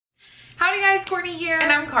Kortney here.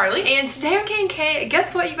 And I'm Karlee. And today on K&K,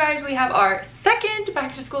 guess what, you guys? We have our second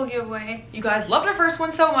back to school giveaway. You guys loved our first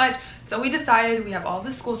one so much, so we decided we have all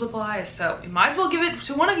the school supplies, so we might as well give it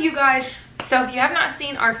to one of you guys. So if you have not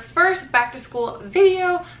seen our first back to school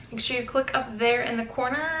video, make sure you click up there in the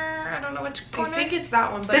corner. I don't know which corner. I think it's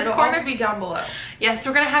that one, but this it'll corner also be down below. Yes,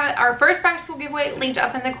 we're gonna have our first back to school giveaway linked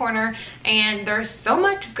up in the corner, and there's so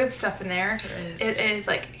much good stuff in there. It is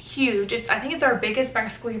like huge. I think it's our biggest back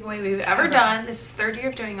to school giveaway we've ever done. This is third year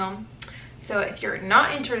of doing them. So if you're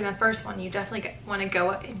not entered in the first one, you definitely want to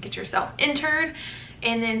go and get yourself entered.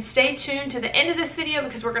 And then stay tuned to the end of this video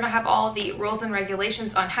because we're going to have all the rules and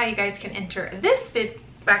regulations on how you guys can enter this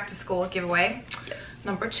back to school giveaway. Yes.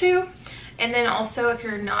 Number 2. And then also, if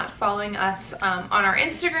you're not following us on our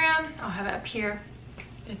Instagram, I'll have it up here.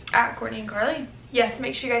 It's at Kortney and Karlee. Yes,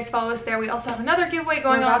 make sure you guys follow us there. We also have another giveaway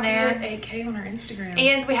going on there. We're about to get 8K on our Instagram.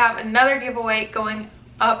 And we have another giveaway going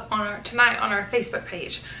up on tonight on our Facebook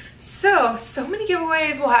page. So many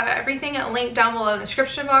giveaways. We'll have everything linked down below in the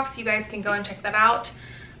description box. You guys can go and check that out.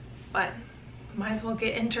 But might as well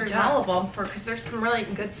get entered in all of them because there's some really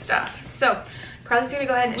good stuff. So Karlee's gonna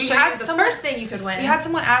go ahead and show you the first thing you could win. We had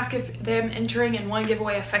someone ask if them entering in one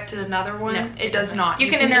giveaway affected another one. No, it does not. You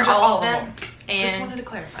can enter all of them. And just wanted to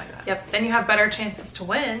clarify that. Yep, then you have better chances to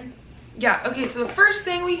win. Yeah, okay, so the first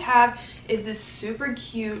thing we have is this super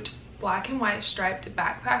cute black and white striped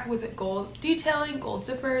backpack with gold detailing, gold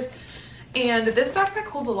zippers. And this backpack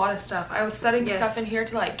holds a lot of stuff. I was setting stuff in here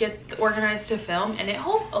to like get organized to film, and it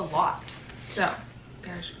holds a lot. So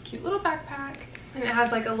there's a cute little backpack. And it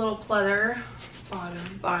has like a little pleather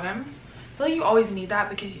bottom. I feel like you always need that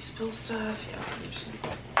because you spill stuff.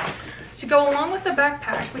 Yeah. To go along with the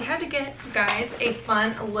backpack, we had to get you guys a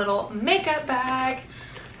fun little makeup bag.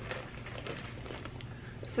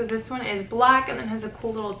 So this one is black and then has a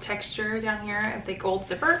cool little texture down here at the gold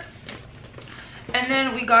zipper. And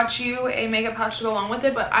then we got you a makeup pouch to go along with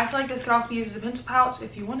it, but I feel like this could also be used as a pencil pouch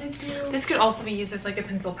if you wanted to. This could also be used as like a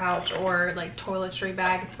pencil pouch or like toiletry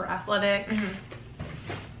bag for athletics.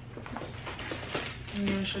 You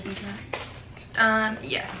want to show these next?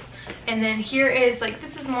 Yes. And then here is like,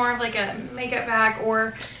 this is more of like a makeup bag,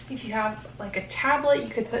 or if you have like a tablet, you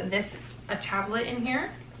could put a tablet in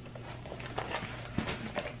here.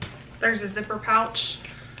 There's a zipper pouch,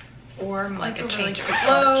 or like a change of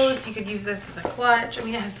clothes. You could use this as a clutch. I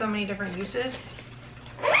mean, it has so many different uses.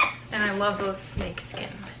 And I love the snake skin.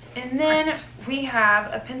 And then we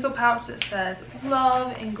have a pencil pouch that says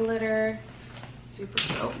love and glitter. Super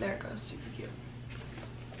cute. Oh, there it goes. Super cute.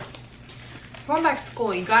 Going back to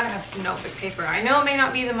school, you gotta have some notebook paper. I know it may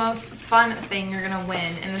not be the most fun thing you're gonna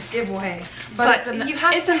win in this giveaway, but you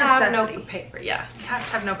have to have notebook paper. Yeah, you have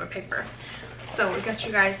to have notebook paper. So we got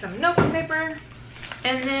you guys some notebook paper.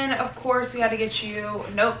 And then of course we had to get you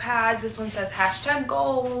notepads. This one says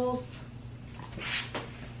 #goals.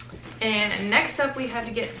 And next up we had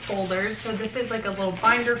to get folders. So this is like a little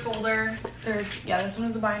binder folder. This one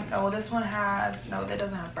is a binder. Oh, this one has, no, that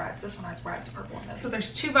doesn't have brads. This one has brads, purple one does. So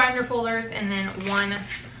there's 2 binder folders and then 1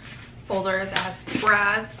 folder that has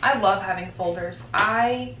brads. I love having folders.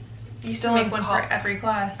 I used to make one for every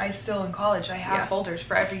class. I still in college. I have folders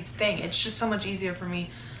for everything. It's just so much easier for me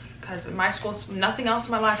because in my school, nothing else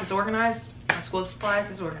in my life is organized. My school supplies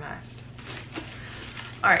is organized.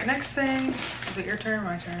 All right, next thing. Is it your turn or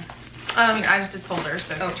my turn? I just did folders,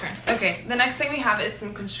 so your turn. Okay, the next thing we have is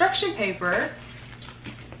some construction paper.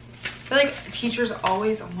 I feel like teachers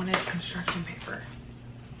always wanted construction paper.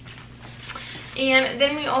 And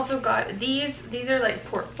then we also got these. These are like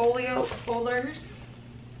portfolio folders.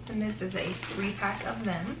 And this is a 3-pack of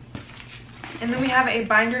them. And then we have a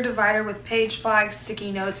binder divider with page flags,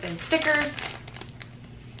 sticky notes, and stickers.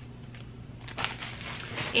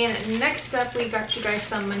 And next up, we got you guys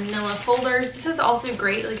some manila folders. This is also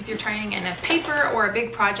great, like if you're turning in a paper or a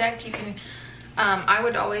big project, you can, I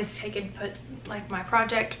would always take and put like my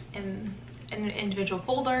project in an individual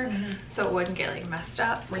folder so it wouldn't get like messed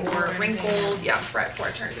up or wrinkled, right before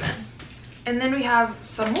I turned it in. And then we have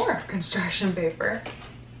some more construction paper.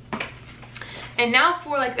 And now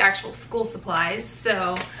for like the actual school supplies.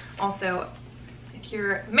 So also, if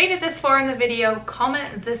you're made it this far in the video,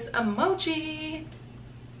 comment this emoji.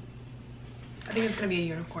 I think it's gonna be a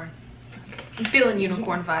unicorn. I'm feeling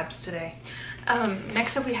unicorn vibes today.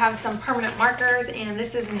 Next up we have some permanent markers, and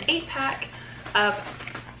this is an 8-pack of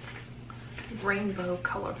rainbow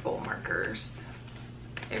colorful markers.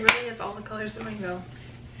 It really is all the colors of the rainbow.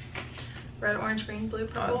 Red, orange, green, blue,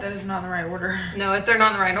 purple. Oh, that is not in the right order. No, if they're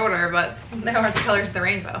not in the right order, but they are the colors of the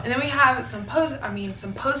rainbow. And then we have some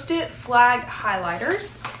Post-it flag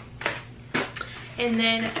highlighters. And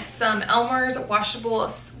then some Elmer's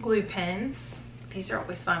washable glue pens. These are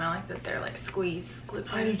always fun. I like that they're like squeeze glue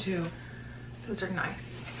pens. I do too. Those are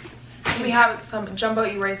nice. And we have some jumbo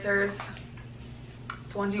erasers.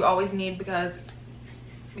 The ones you always need because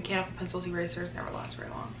mechanical pencils erasers never last very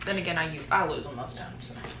long. Then again, I lose them most times.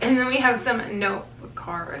 So. And then we have some note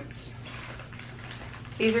cards.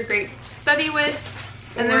 These are great to study with.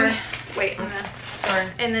 And then Sorry.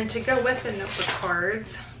 And then to go with the notebook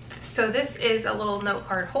cards. So this is a little note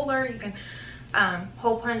card holder. You can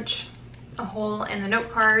hole punch a hole in the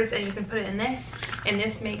note cards and you can put it in this. And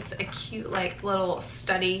this makes a cute like little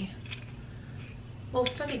study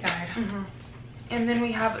guide. Mm-hmm. And then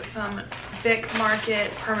we have some Bic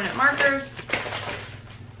Market permanent markers.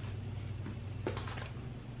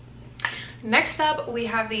 Next up, we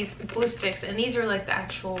have these glue sticks, and these are like the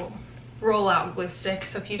actual roll-out glue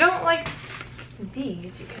sticks. So if you don't like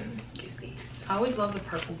these, you can use these. I always love the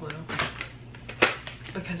purple glue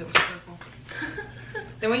because it was purple.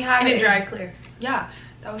 Then we have and it dried clear. Yeah,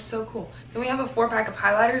 that was so cool. Then we have a 4-pack of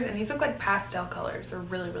highlighters, and these look like pastel colors. They're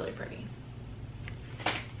really, really pretty.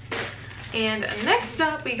 And next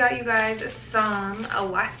up, we got you guys some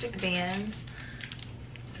elastic bands.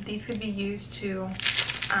 So these could be used to,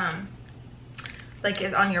 like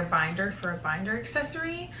on your binder for a binder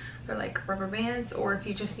accessory, or like rubber bands, or if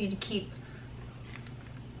you just need to keep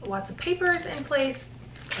lots of papers in place,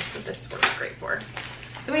 that's what this works great for.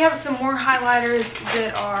 Then we have some more highlighters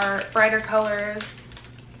that are brighter colors.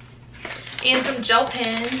 And some gel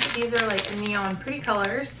pens. These are like neon pretty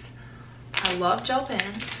colors. I love gel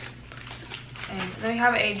pens. And then we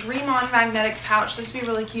have a Dream On magnetic pouch. This would be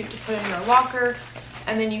really cute to put in your locker.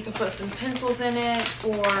 And then you can put some pencils in it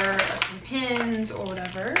or some pins or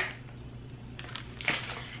whatever.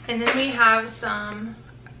 And then we have some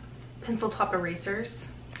pencil top erasers.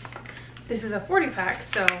 This is a 40-pack,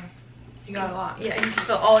 so you got a lot. Yeah, you can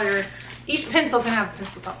fill all your, each pencil can have a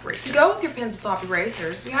pencil top eraser. To go with your pencil top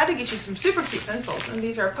erasers, we had to get you some super cute pencils. And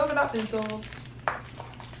these are polka dot pencils.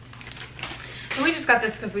 And we just got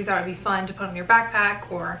this because we thought it'd be fun to put on your backpack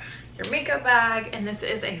or your makeup bag. And this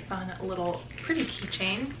is a fun little pretty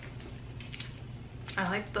keychain. I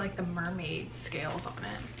like the mermaid scales on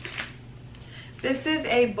it. This is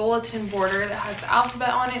a bulletin border that has the alphabet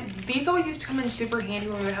on it. These always used to come in super handy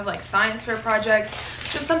when we would have like science fair projects.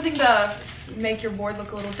 Just something to make your board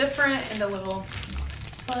look a little different and a little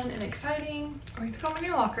fun and exciting. Or you can put them in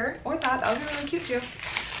your locker. Or that would be really cute too.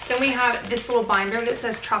 Then we have this little binder that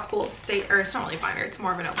says tropical state, or it's not really a binder, it's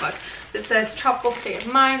more of a notebook. That says tropical state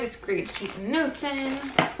of mind. It's great to keep notes in.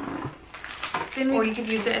 Or you could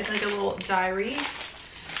use it as like a little diary.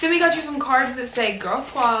 Then we got you some cards that say Girl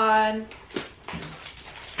Squad.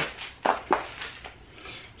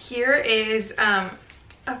 Here is a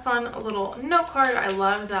fun little note card. I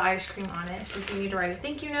love the ice cream on it. So if you need to write a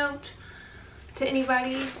thank you note to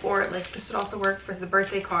anybody, or like this would also work for the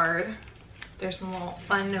birthday card. There's some little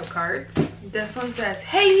fun note cards. This one says,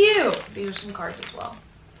 hey you! These are some cards as well.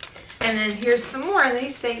 And then here's some more, and they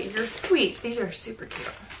say you're sweet. These are super cute.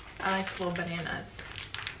 I like the little bananas.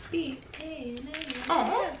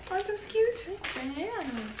 Oh, aren't those cute?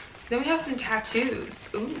 Bananas. Then we have some tattoos.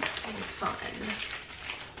 Ooh, that's fun.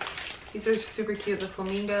 These are super cute. The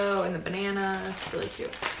flamingo and the bananas, really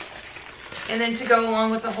cute. And then to go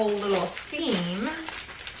along with the whole little theme,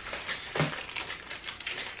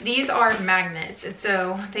 these are magnets. And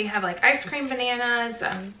so they have like ice cream bananas,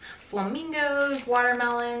 flamingos,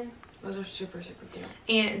 watermelon. Those are super, super cute.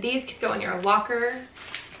 And these could go in your locker.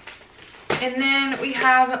 And then we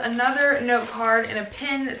have another note card and a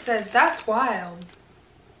pin that says, that's wild.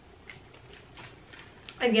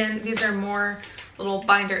 Again, these are more little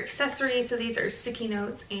binder accessories. So these are sticky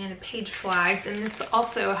notes and page flags. And this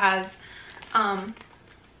also has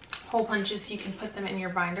hole punches so you can put them in your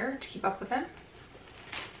binder to keep up with them.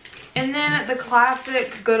 And then the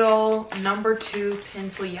classic good old #2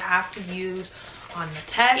 pencil you have to use on the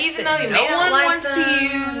test. Even though no one wants to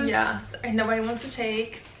use. Yeah, and nobody wants to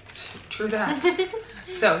take. True that.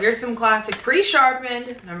 So here's some classic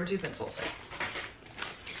pre-sharpened #2 pencils.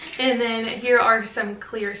 And then here are some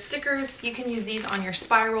clear stickers. You can use these on your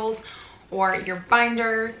spirals or your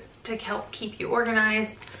binder to help keep you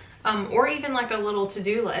organized. Or even like a little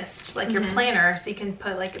to-do list, like your planner. So you can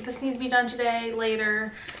put like, this needs to be done today,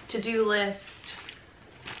 later, to-do list.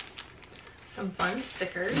 Some fun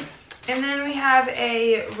stickers. And then we have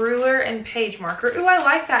a ruler and page marker. Ooh, I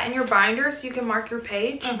like that in your binder so you can mark your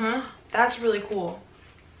page. That's really cool.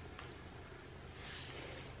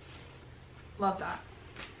 Love that.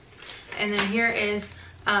 And then here is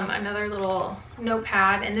another little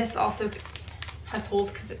notepad, and this also has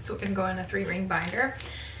holes so it can go in a 3-ring binder.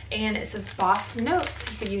 And it says Boss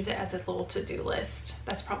Notes. You could use it as a little to-do list.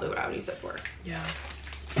 That's probably what I would use it for. Yeah.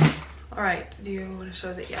 All right, do you want to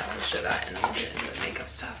show that? Yeah, let's show that and then we'll get into the makeup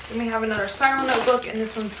stuff. Then we have another spiral notebook, and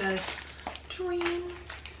this one says dream.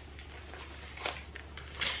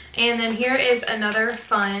 And then here is another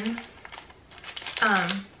fun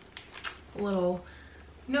little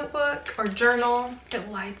notebook or journal.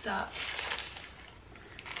 It lights up.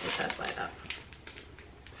 It does light up.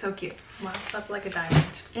 So cute. Lights up like a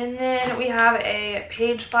diamond. And then we have a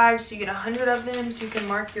page flag, so you get 100 of them, so you can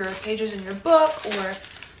mark your pages in your book or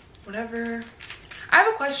whatever. I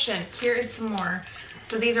have a question. Here is some more.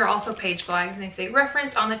 So these are also page flags, and they say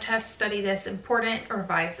reference on the test, study this, important, or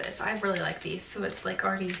revise this. I really like these. So it's like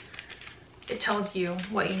already, it tells you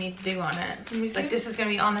what you need to do on it. Like this is going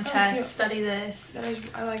to be on the test, cute. Study this.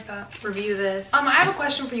 I like that. Review this. I have a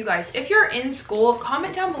question for you guys. If you're in school,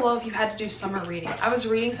 comment down below if you had to do summer reading. I was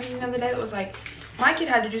reading something the other day that was like, my kid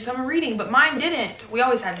had to do summer reading, but mine didn't. We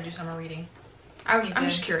always had to do summer reading. I'm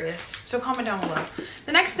just curious. So comment down below.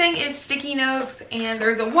 The next thing is sticky notes, and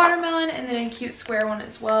there's a watermelon and then a cute square one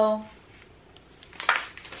as well.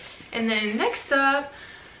 And then next up,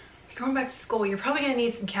 if you're going back to school, you're probably gonna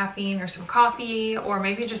need some caffeine or some coffee, or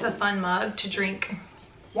maybe just a fun mug to drink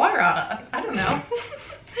water out of. I don't know.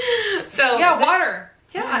 So yeah, water.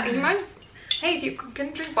 Yeah, you might just, hey, if you're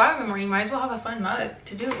gonna drink water in the morning, you might as well have a fun mug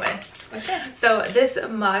to do it with. Okay. So this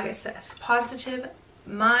mug says positive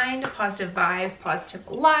mind, positive vibes, positive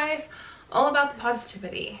life, all about the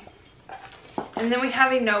positivity. And then we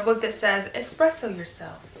have a notebook that says espresso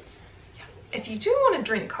yourself. If you do want to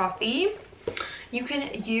drink coffee, you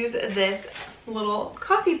can use this little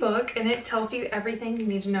coffee book, and it tells you everything you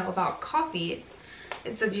need to know about coffee.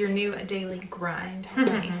 It says your new daily grind.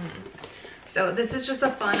 So this is just a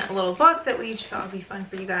fun little book that we just thought would be fun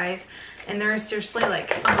for you guys. And there's seriously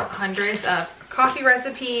like hundreds of coffee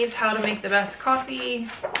recipes, how to make the best coffee.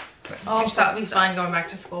 I just thought it would be fun going back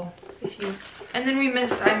to school. And then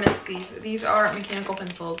I missed these. These are mechanical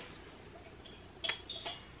pencils.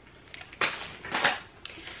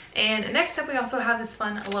 And next up, we also have this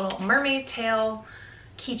fun little mermaid tail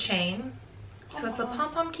keychain. So it's a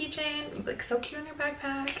pom-pom keychain, like so cute on your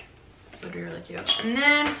backpack. It would be really cute. And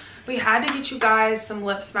then we had to get you guys some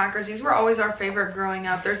lip smackers. These were always our favorite growing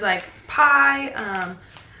up. There's like pie,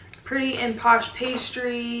 pretty and posh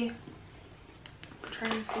pastry. I'm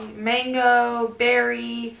trying to see, mango,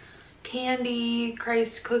 berry, candy,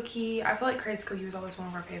 crazed cookie. I feel like crazed cookie was always one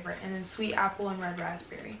of our favorite. And then sweet apple and red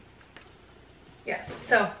raspberry. Yes,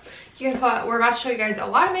 so you can put, we're about to show you guys a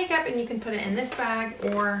lot of makeup, and you can put it in this bag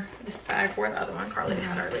or the other one Carly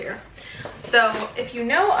had earlier. So if you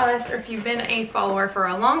know us, or if you've been a follower for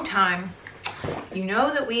a long time, you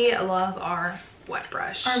know that we love our wet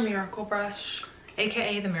brush. Our miracle brush.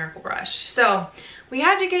 AKA the miracle brush. So we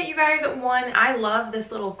had to get you guys one. I love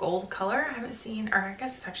this little gold color. I haven't seen, or I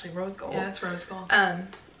guess it's actually rose gold. Yeah, it's rose gold. I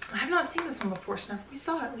have not seen this one before, so we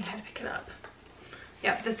saw it, we had to pick it up.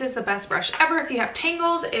 Yep, this is the best brush ever. If you have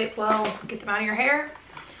tangles, it will get them out of your hair,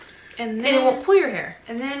 and then it won't pull your hair.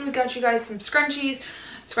 And then we got you guys some scrunchies.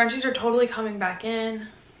 Scrunchies are totally coming back in,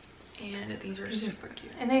 and these are super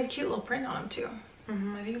cute. And they have a cute little print on them too.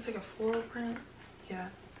 I think it's like a floral print. Yeah.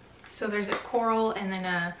 So there's a coral and then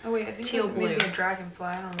a I think teal blue. Maybe a dragonfly.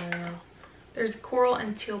 I don't really know. There's coral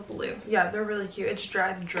and teal blue. Yeah, they're really cute. It's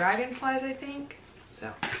dragonflies, I think.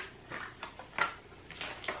 So.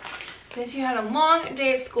 And if you had a long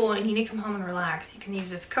day at school and you need to come home and relax, you can use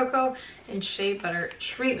this cocoa and shea butter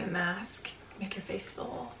treatment mask. Make your face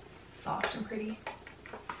feel soft and pretty.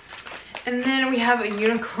 And then we have a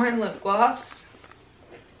unicorn lip gloss.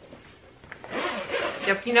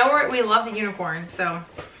 Yep, you know we love the unicorn. So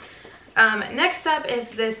next up is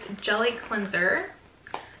this jelly cleanser.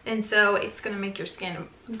 And so it's going to make your skin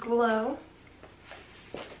glow.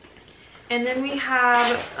 And then we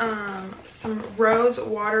have some rose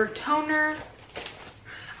water toner.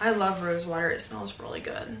 I love rose water. It smells really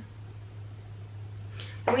good.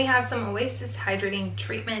 And we have some Oasis hydrating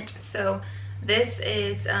treatment. So this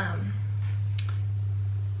is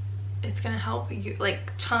it's gonna help you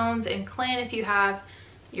like tones and clean if you have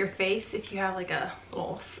your face. If you have like a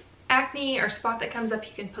little acne or spot that comes up,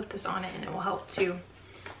 you can put this on it and it will help to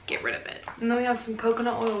get rid of it. And then we have some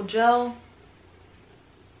coconut oil gel.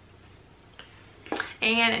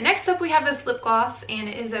 And next up we have this lip gloss, and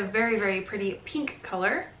it is a very, very pretty pink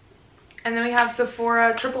color. And then we have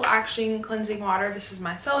Sephora Triple Action Cleansing Water. This is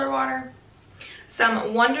micellar water.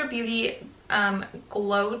 Some Wonder Beauty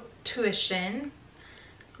Glow Tuition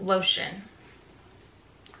Lotion.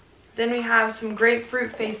 Then we have some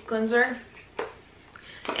Grapefruit Face Cleanser.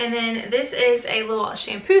 And then this is a little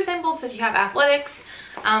shampoo sample, so if you have athletics,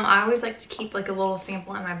 I always like to keep like a little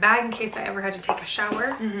sample in my bag in case I ever had to take a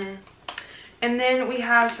shower. And then we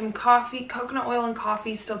have some coffee, coconut oil and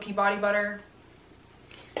coffee, silky body butter.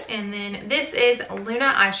 And then this is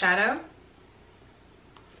Luna eyeshadow.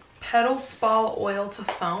 Petal Spa oil to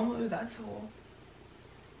foam. Ooh, that's cool.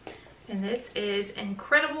 And this is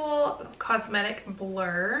Incredible Cosmetic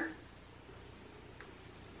Blur.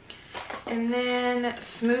 And then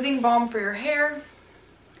smoothing balm for your hair.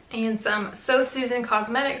 And some So Susan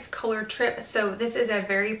Cosmetics Color Trip. So this is a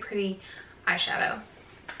very pretty eyeshadow.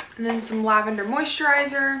 And then some lavender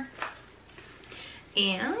moisturizer.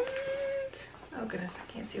 And, oh goodness,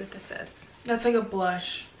 I can't see what this says. That's like a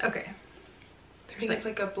blush. Okay. I think it's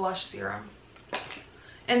like a blush serum.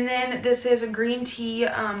 And then this is a green tea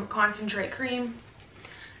concentrate cream.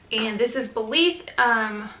 And this is Belief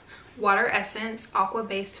Water Essence Aqua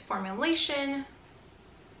Based Formulation.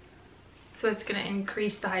 So it's going to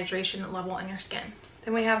increase the hydration level in your skin.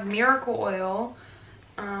 Then we have Miracle Oil.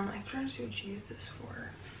 I'm trying to see what you use this for.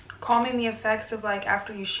 Calming the effects of like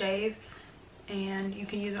after you shave. And you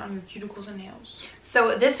can use it on your cuticles and nails.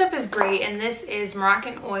 So this stuff is great, and this is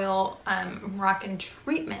Moroccan oil, Moroccan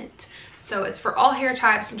treatment. So it's for all hair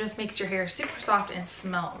types and just makes your hair super soft and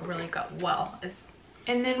smell really good. Well,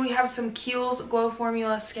 and then we have some Kiehl's Glow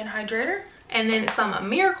Formula Skin Hydrator. And then some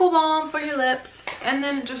Miracle Balm for your lips. And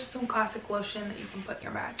then just some classic lotion that you can put in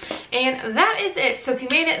your bag. And that is it. So if you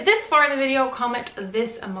made it this far in the video, comment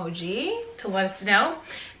this emoji to let us know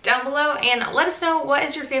down below. And let us know what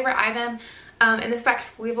is your favorite item in this back to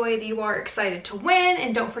school giveaway that you are excited to win.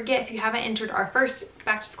 And don't forget, if you haven't entered our first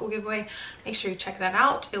back to school giveaway, make sure you check that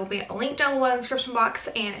out. It will be a link down below in the description box.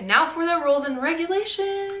 And now for the rules and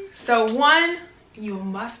regulations. So 1, you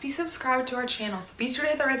must be subscribed to our channel. So be sure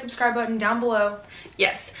to hit the red subscribe button down below.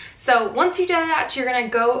 Yes. So once you do that, you're going to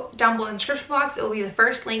go down below in the description box. It will be the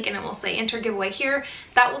first link and it will say enter giveaway here.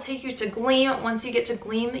 That will take you to Gleam. Once you get to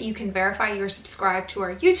Gleam, you can verify you're subscribed to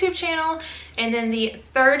our YouTube channel. And then the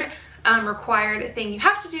third required thing you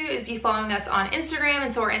have to do is be following us on Instagram.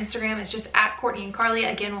 And so our Instagram is just at Kortney and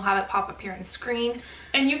Karlee. Again, we'll have it pop up here on the screen.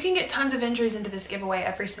 And you can get tons of entries into this giveaway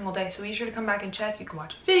every single day. So be sure to come back and check. You can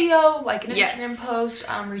watch a video, like an Instagram post,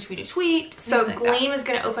 retweet a tweet. So Gleam is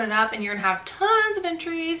going to open it up and you're going to have tons of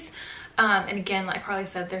entries. And again, like Karlee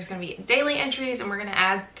said, there's going to be daily entries and we're going to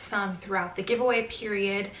add some throughout the giveaway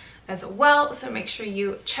period as well. So make sure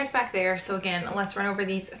you check back there. So again, let's run over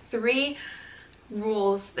these 3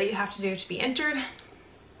 rules that you have to do to be entered.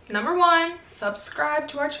 Number 1, subscribe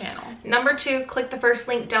to our channel. Number 2, click the first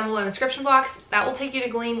link down below in the description box. That will take you to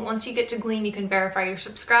Gleam. Once you get to Gleam, you can verify you're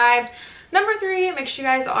subscribed. Number 3, make sure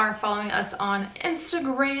you guys are following us on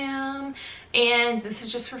Instagram. And this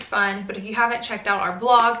is just for fun, but if you haven't checked out our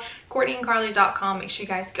blog, kortandkarlee.com, make sure you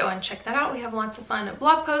guys go and check that out. We have lots of fun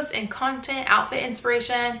blog posts and content, outfit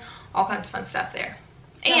inspiration, all kinds of fun stuff there.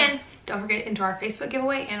 And don't forget, into our Facebook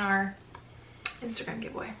giveaway and our Instagram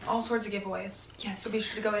giveaway. All sorts of giveaways. Yes. So be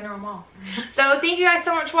sure to go enter them all. So thank you guys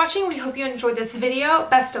so much for watching. We hope you enjoyed this video.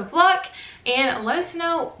 Best of luck. And let us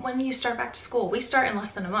know when you start back to school. We start in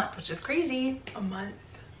less than a month, which is crazy. A month.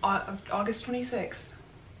 August 26th.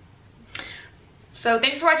 So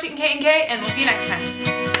thanks for watching K&K, and we'll see you next time.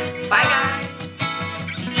 Bye guys.